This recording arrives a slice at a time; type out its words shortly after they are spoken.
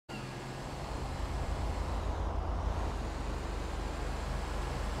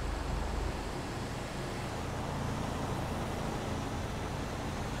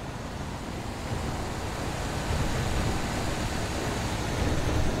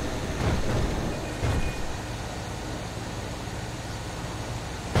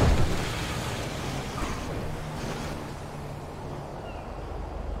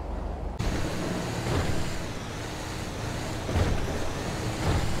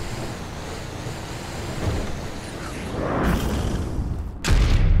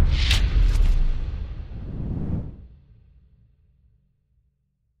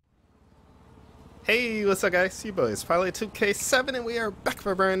Hey, what's up guys? You boys, Pilot 2K7 and we are back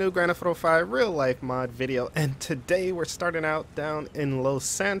for a brand new Grand Theft Auto 5 real life mod video, and today we're starting out down in Los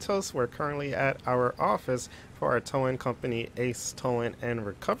Santos. We're currently at our office for our towing company, Ace Towing and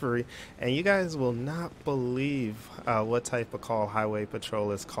Recovery, and you guys will not believe what type of call Highway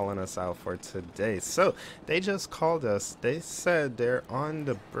Patrol is calling us out for today. So they just called us. They said they're on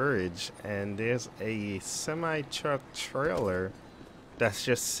the bridge and there's a semi-truck trailer that's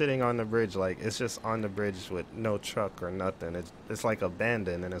just sitting on the bridge. Like, it's just on the bridge with no truck or nothing. It's like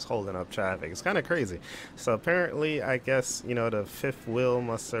abandoned and it's holding up traffic. It's kind of crazy. So apparently, I guess, you know, the fifth wheel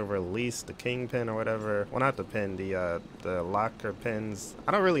must have released the kingpin or whatever. Well, not the pin, the locker pins.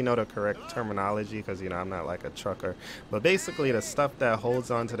 I don't really know the correct terminology because, you know, I'm not like a trucker, but basically the stuff that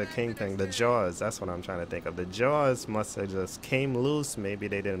holds onto the kingpin, the jaws, that's what I'm trying to think of. The jaws must have just came loose. Maybe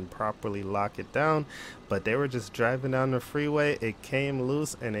they didn't properly lock it down, but they were just driving down the freeway. It came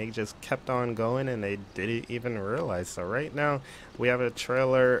loose and they just kept on going and they didn't even realize. So right now we have a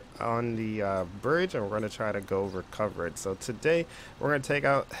trailer on the bridge and we're going to try to go recover it. So today we're going to take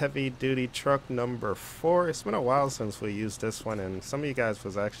out heavy duty truck number 4. It's been a while since we used this one, and some of you guys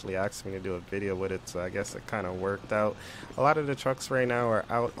was actually asking me to do a video with it, so I guess it kind of worked out. A lot of the trucks right now are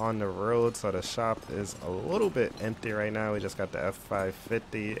out on the road, so the shop is a little bit empty right now. We just got the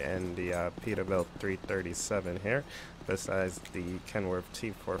F550 and the Peterbilt 337 here, besides the Kenworth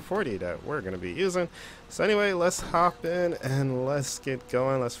T440 that we're going to be using. So anyway, let's hop in and let's get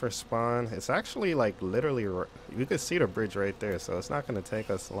going. Let's respond. It's actually like literally, you can see the bridge right there, so it's not going to take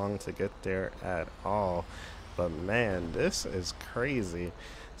us long to get there at all. But man, this is crazy.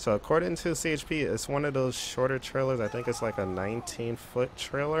 So according to CHP, it's one of those shorter trailers. I think it's like a 19-foot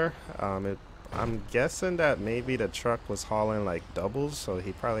trailer. I'm guessing that maybe the truck was hauling like doubles, so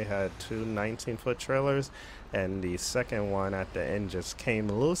he probably had two 19-foot trailers, and the second one at the end just came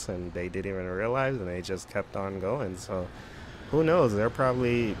loose and they didn't even realize, and they just kept on going. So who knows, they're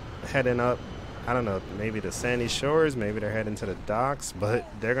probably heading up, I don't know, maybe the sandy shores, maybe they're heading to the docks, but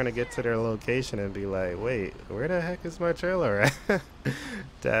they're gonna get to their location and be like, wait, where the heck is my trailer at?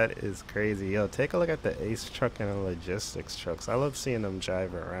 That is crazy. Yo, take a look at the Ace trucking and logistics trucks. I love seeing them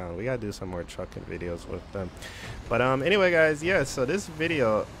driving around. We gotta do some more trucking videos with them. But anyway guys, yeah, so this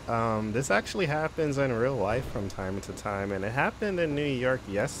video, this actually happens in real life from time to time, and it happened in New York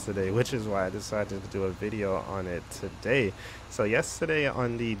yesterday, which is why I decided to do a video on it today. So yesterday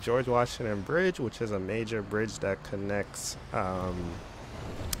on the George Washington Bridge, which is a major bridge that connects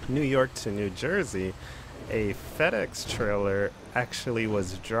New York to New Jersey, a FedEx trailer actually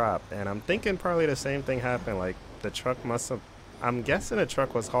was dropped, and I'm thinking probably the same thing happened. Like, the truck must have, I'm guessing the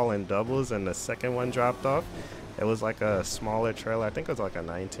truck was hauling doubles and the second one dropped off. It was like a smaller trailer, I think it was like a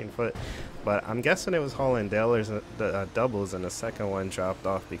 19-foot, but I'm guessing it was hauling doubles and the second one dropped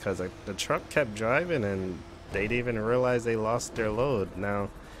off because the truck kept driving and they didn't even realize they lost their load. Now,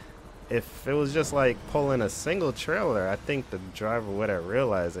 if it was just like pulling a single trailer, I think the driver would have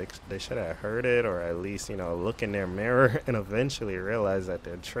realized. They should have heard it, or at least, you know, look in their mirror and eventually realize that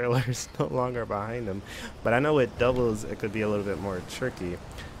their trailer is no longer behind them. But I know with doubles, it could be a little bit more tricky.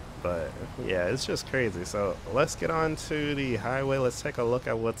 But yeah, it's just crazy. So let's get on to the highway. Let's take a look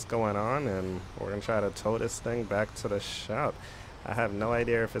at what's going on, and we're going to try to tow this thing back to the shop. I have no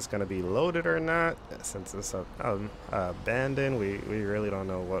idea if it's going to be loaded or not, since it's abandoned. We really don't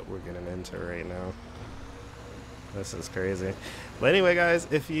know what we're getting into right now. This is crazy. But anyway guys,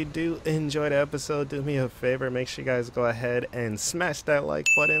 if you do enjoy the episode, do me a favor, make sure you guys go ahead and smash that like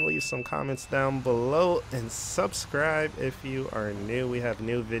button, leave some comments down below, and subscribe if you are new. We have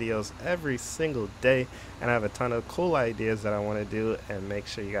new videos every single day, and I have a ton of cool ideas that I want to do, and make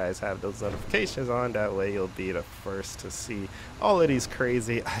sure you guys have those notifications on. That way you'll be the first to see all of these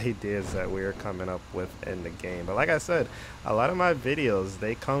crazy ideas that we're coming up with in the game. But like I said, a lot of my videos,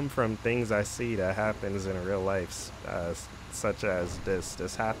 they come from things I see that happens in real life, such as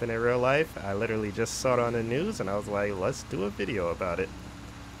this happened in real life. I literally just saw it on the news and I was like, let's do a video about it.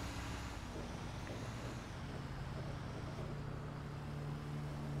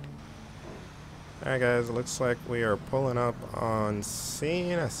 Alright guys, it looks like we are pulling up on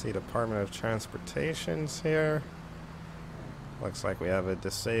scene. I see Department of Transportation's here. Looks like we have a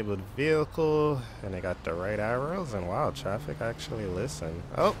disabled vehicle and they got the right arrows, and wow, traffic actually listened.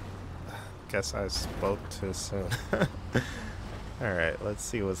 Oh, guess I spoke too soon. Alright, let's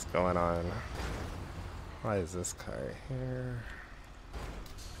see what's going on. Why is this car here?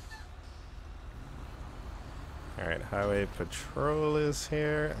 Alright, Highway Patrol is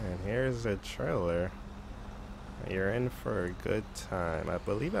here, and here's the trailer. You're in for a good time. I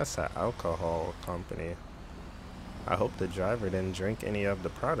believe that's an alcohol company. I hope the driver didn't drink any of the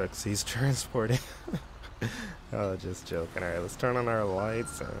products he's transporting. Oh, just joking. Alright, let's turn on our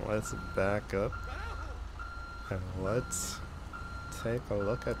lights and let's back up. And let's take a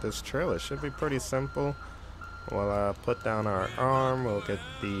look at this trailer. It should be pretty simple. We'll put down our arm, we'll get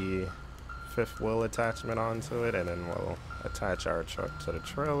the fifth wheel attachment onto it, and then we'll attach our truck to the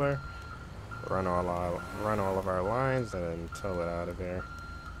trailer, run all of our lines, and then tow it out of here.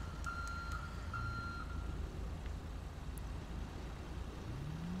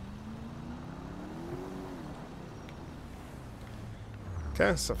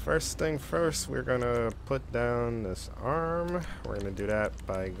 Okay, so first thing first, we're gonna put down this arm. We're gonna do that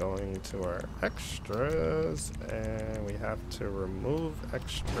by going to our extras, and we have to remove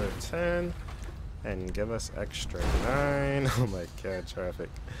extra 10 and give us extra 9. Oh my god, traffic.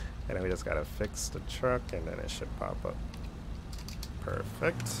 And then we just gotta fix the truck, and then it should pop up.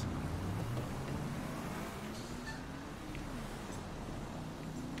 Perfect.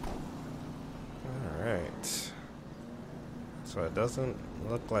 Alright. So it doesn't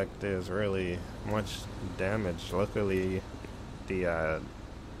look like there's really much damage. Luckily, the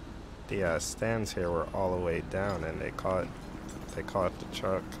stands here were all the way down, and they caught the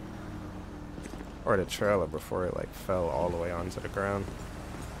truck or the trailer before it like fell all the way onto the ground.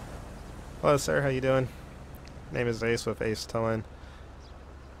 Hello, sir. How you doing? Name is Ace with Ace Towing.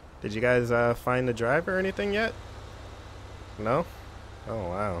 Did you guys find the driver or anything yet? No? Oh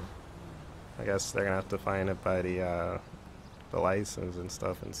wow. I guess they're gonna have to find it by the license and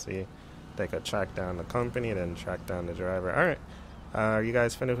stuff and see if they could track down the company and then track down the driver. Alright. Are you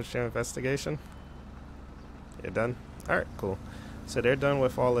guys finished with your investigation? You're done? Alright, cool. So they're done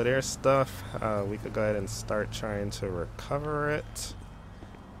with all of their stuff. We could go ahead and start trying to recover it.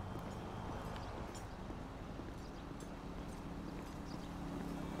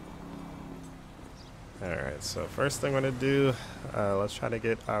 Alright, so first thing I'm going to do, let's try to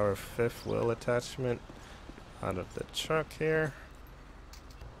get our fifth wheel attachment out of the truck here.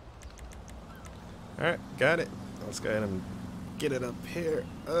 Alright, got it. Let's go ahead and get it up here.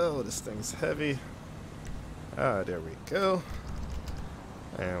 Oh, this thing's heavy. Ah, there we go.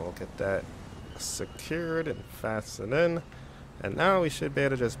 And we'll get that secured and fastened in. And now we should be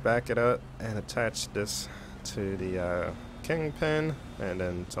able to just back it up and attach this to the kingpin and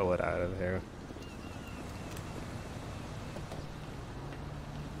then tow it out of here.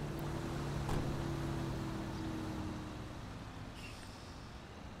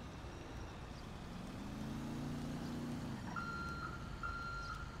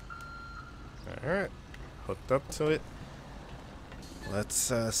 Alright, hooked up to it.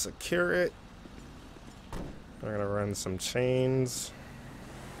 Let's secure it. We're gonna run some chains.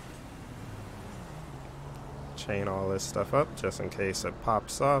 Chain all this stuff up just in case it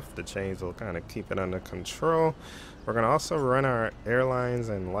pops off. The chains will kind of keep it under control. We're gonna also run our airlines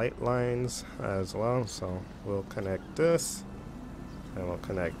and light lines as well. So we'll connect this and we'll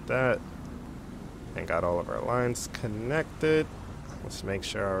connect that. And got all of our lines connected. Let's make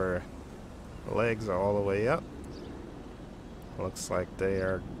sure our legs are all the way up. Looks like they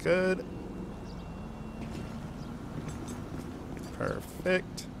are good.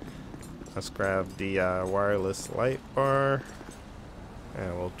 Perfect. Let's grab the wireless light bar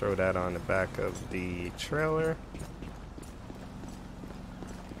and we'll throw that on the back of the trailer.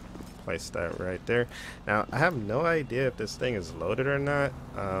 Place that right there. Now I have no idea if this thing is loaded or not.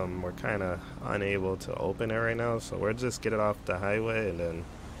 We're kind of unable to open it right now, so we'll just get it off the highway and then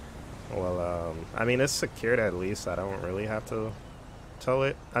I mean, it's secured at least. I don't really have to tow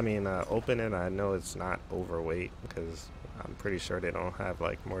it. I mean, open it. I know it's not overweight because I'm pretty sure they don't have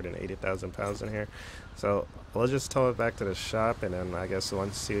like more than 80,000 pounds in here. So we'll just tow it back to the shop, and then I guess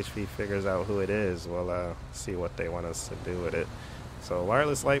once CHP figures out who it is, we'll see what they want us to do with it. So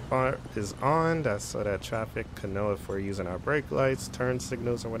wireless light bar is on. That's so that traffic can know if we're using our brake lights, turn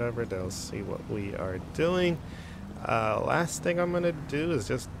signals, or whatever. They'll see what we are doing. Last thing I'm gonna do is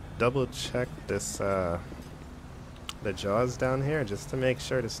just double check this the jaws down here just to make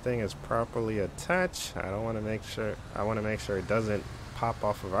sure this thing is properly attached. I want to make sure it doesn't pop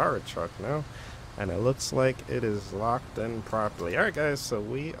off of our truck now, and it looks like it is locked in properly. Alright guys, so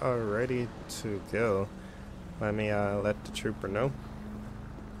we are ready to go. Let me let the trooper know.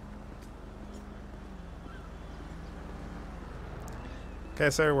 Okay,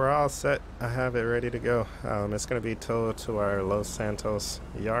 sir, we're all set. I have it ready to go. It's going to be towed to our Los Santos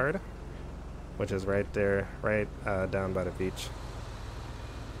yard, which is right there, right down by the beach.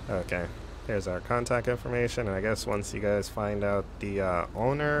 Okay, here's our contact information, and I guess once you guys find out the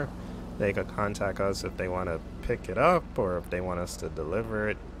owner, they could contact us if they want to pick it up or if they want us to deliver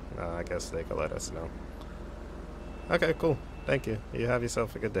it. I guess they could let us know. Okay, cool. Thank you. You have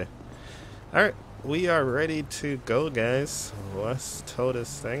yourself a good day. Alright, we are ready to go, guys. Let's tow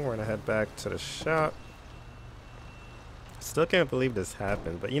this thing. We're gonna head back to the shop. Still can't believe this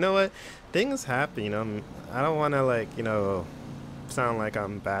happened, but you know what? Things happen, I don't want to, like, sound like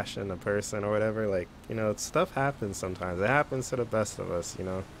I'm bashing a person or whatever. Like, stuff happens sometimes. It happens to the best of us.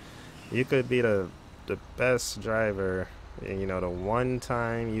 You could be the best driver, and the one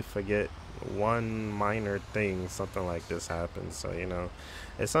time you forget one minor thing, something like this happens. So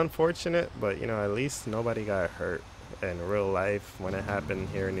it's unfortunate, but at least nobody got hurt in real life when it happened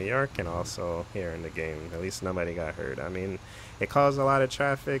here in New York, and also here in the game. At least nobody got hurt. I mean, it caused a lot of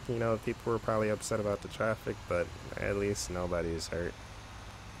traffic. People were probably upset about the traffic, but at least nobody's hurt.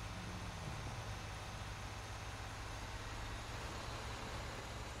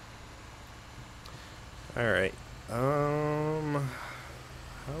 Alright, how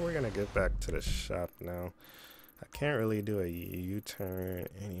are we gonna get back to the shop now? I can't really do a U-turn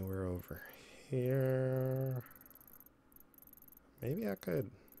anywhere over here. Maybe I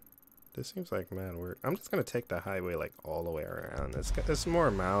could. This seems like mad work. I'm just gonna take the highway like all the way around. It's more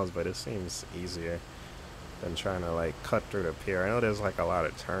miles, but it seems easier than trying to like cut through the pier. I know there's like a lot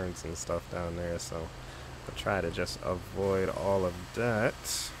of turns and stuff down there, so I'll try to just avoid all of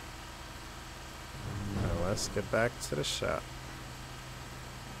that. Now let's get back to the shop.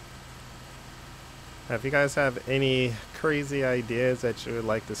 If you guys have any crazy ideas that you would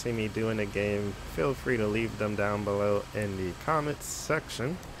like to see me do in the game, feel free to leave them down below in the comments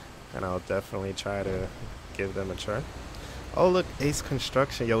section, and I'll definitely try to give them a try. Oh look, Ace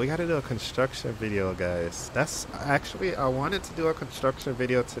Construction. Yo, we gotta do a construction video, guys. That's actually, I wanted to do a construction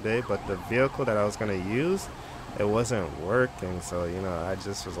video today, but the vehicle that I was gonna use, it wasn't working, so I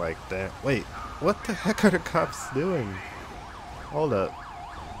just was like, damn. Wait, what the heck are the cops doing? Hold up.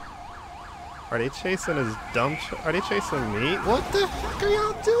 Are they chasing his dump truck? Are they chasing me? What the heck are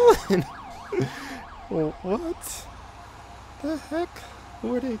y'all doing? What the heck?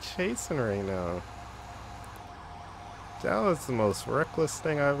 Who are they chasing right now? That was the most reckless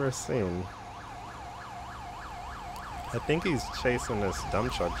thing I've ever seen. I think he's chasing this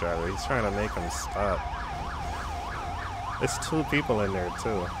dump truck driver. He's trying to make him stop. It's two people in there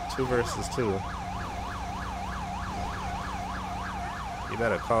too. 2 versus 2. You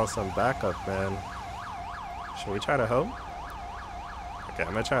better call some backup, man. Should we try to help? Okay,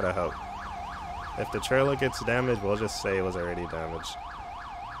 I'm gonna try to help. If the trailer gets damaged, we'll just say it was already damaged.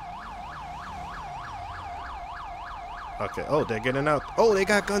 Okay, oh, they're getting out. Oh, they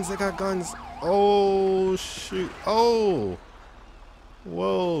got guns, they got guns. Oh, shoot. Oh.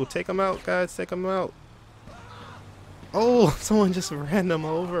 Whoa, take them out, guys, take them out. Oh, someone just ran them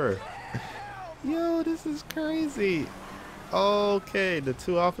over. Yo, this is crazy. Okay, the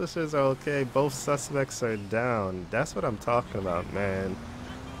 2 officers are okay. Both suspects are down. That's what I'm talking about, man.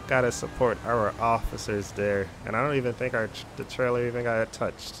 Gotta support our officers there. And I don't even think the trailer even got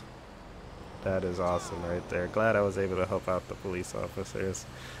touched. That is awesome right there. Glad I was able to help out the police officers.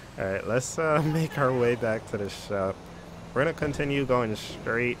 Alright, let's make our way back to the shop. We're gonna continue going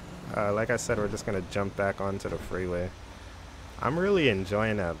straight. Like I said, we're just gonna jump back onto the freeway. I'm really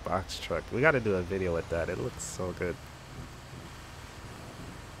enjoying that box truck. We gotta do a video with that. It looks so good.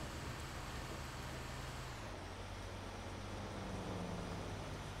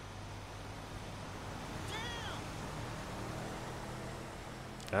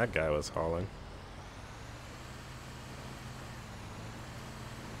 That guy was hauling.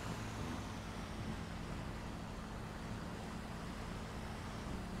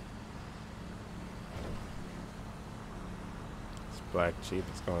 This black Jeep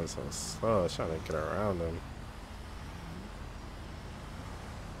is going so slow. It's trying to get around him.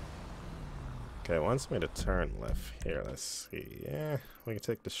 Okay, it wants me to turn left here. Let's see. Yeah, we can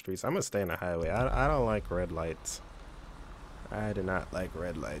take the streets. I'm gonna stay in the highway. I don't like red lights. I do not like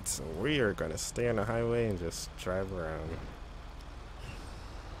red lights, so we are gonna stay on the highway and just drive around.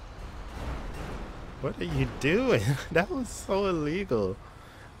 What are you doing? That was so illegal.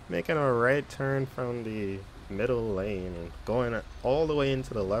 Making a right turn from the middle lane and going all the way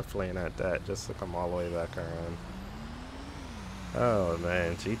into the left lane at that, just to come all the way back around. Oh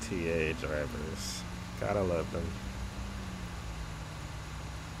man, GTA drivers. Gotta love them.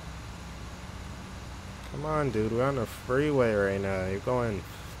 Come on, dude, we're on the freeway right now. You're going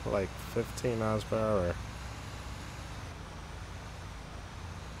like 15 miles per hour.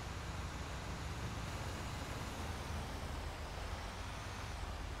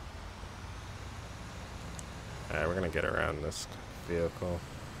 Alright, we're gonna get around this vehicle.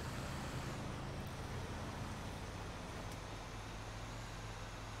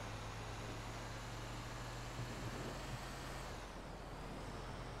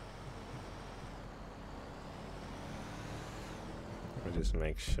 just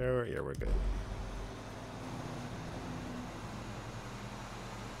make sure. Yeah, we're good.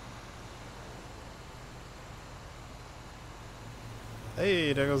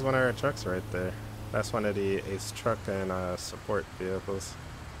 Hey, there goes one of our trucks right there. That's one of the Ace truck and support vehicles.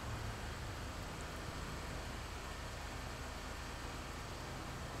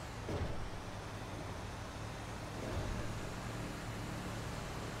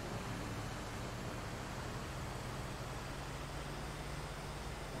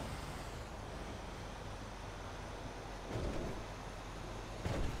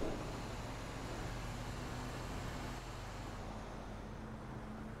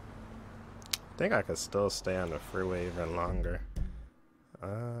 I think I could still stay on the freeway even longer.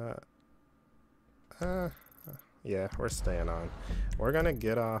 Yeah, we're staying on. We're gonna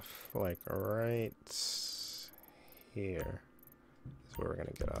get off like right here. Is where we're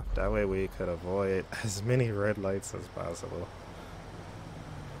gonna get off. That way we could avoid as many red lights as possible.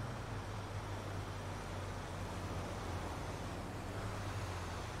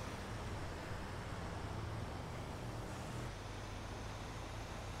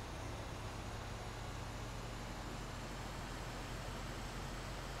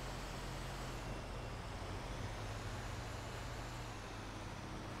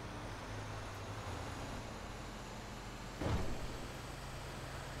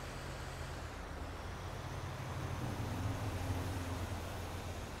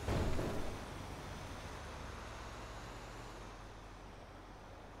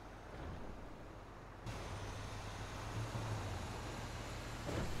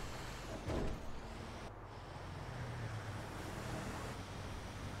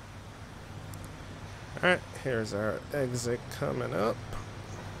 Alright, here's our exit coming up.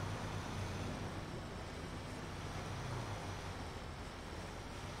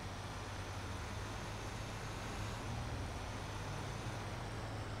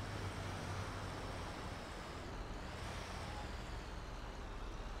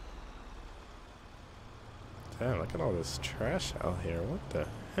 Damn, look at all this trash out here. What the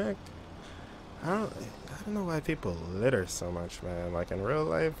heck? I don't know why people litter so much, man. Like in real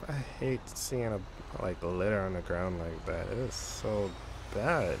life, I hate seeing a litter on the ground like that. It is so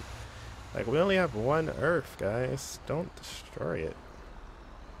bad. Like we only have one Earth, guys. Don't destroy it.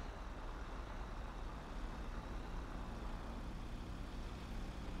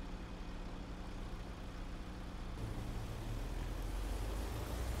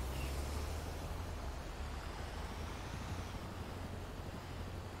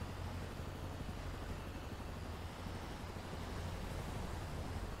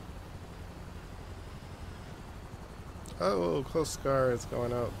 Oh, Coast Guard is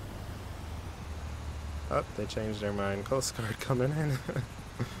going up. Oh, they changed their mind. Coast Guard coming in.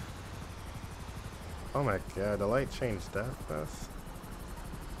 Oh my god, the light changed that fast.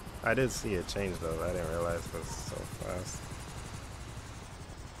 I did see it change though, I didn't realize it was so fast.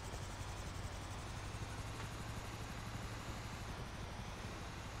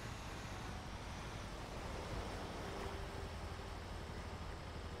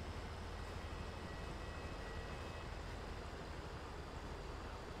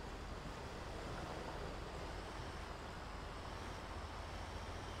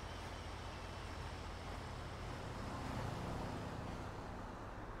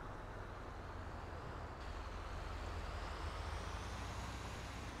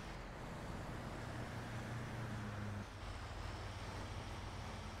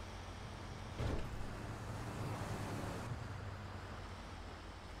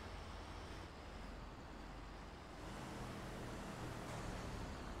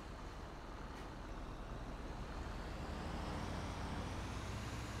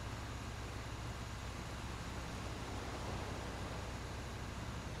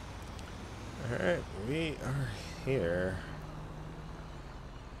 Alright, we are here.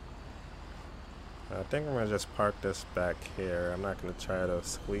 I think I'm gonna just park this back here. I'm not gonna try to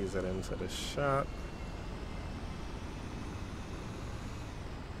squeeze it into the shop.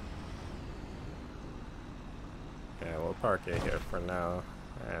 Yeah, we'll park it here for now.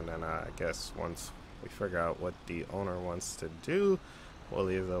 And then I guess once we figure out what the owner wants to do,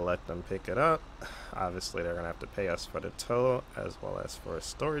 we'll either let them pick it up. Obviously, they're gonna have to pay us for the tow as well as for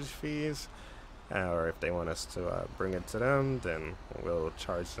storage fees. Or if they want us to bring it to them, then we'll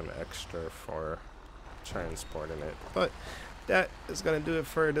charge them extra for transporting it. But that is going to do it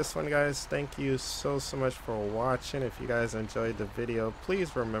for this one, guys. Thank you so much for watching. If you guys enjoyed the video,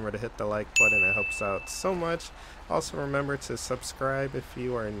 please remember to hit the like button. It helps out so much. Also remember to subscribe if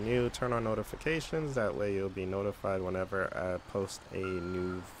you are new. Turn on notifications. That way you'll be notified whenever I post a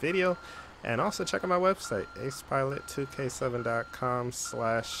new video. And also check out my website, acepilot2k7.com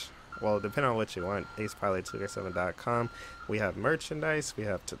slash, well, depending on what you want, acepilot2k7.com. We have merchandise, we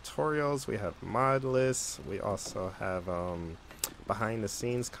have tutorials, we have mod lists, we also have behind the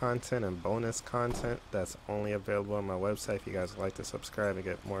scenes content and bonus content that's only available on my website. If you guys would like to subscribe and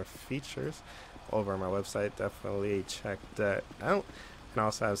get more features over on my website, definitely check that out. And I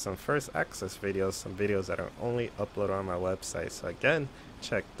also have some first access videos, some videos that are only uploaded on my website. So again,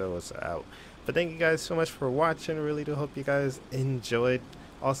 check those out. But thank you guys so much for watching. I really do hope you guys enjoyed.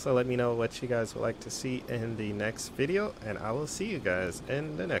 Also, let me know what you guys would like to see in the next video, and I will see you guys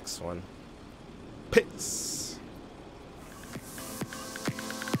in the next one. Peace.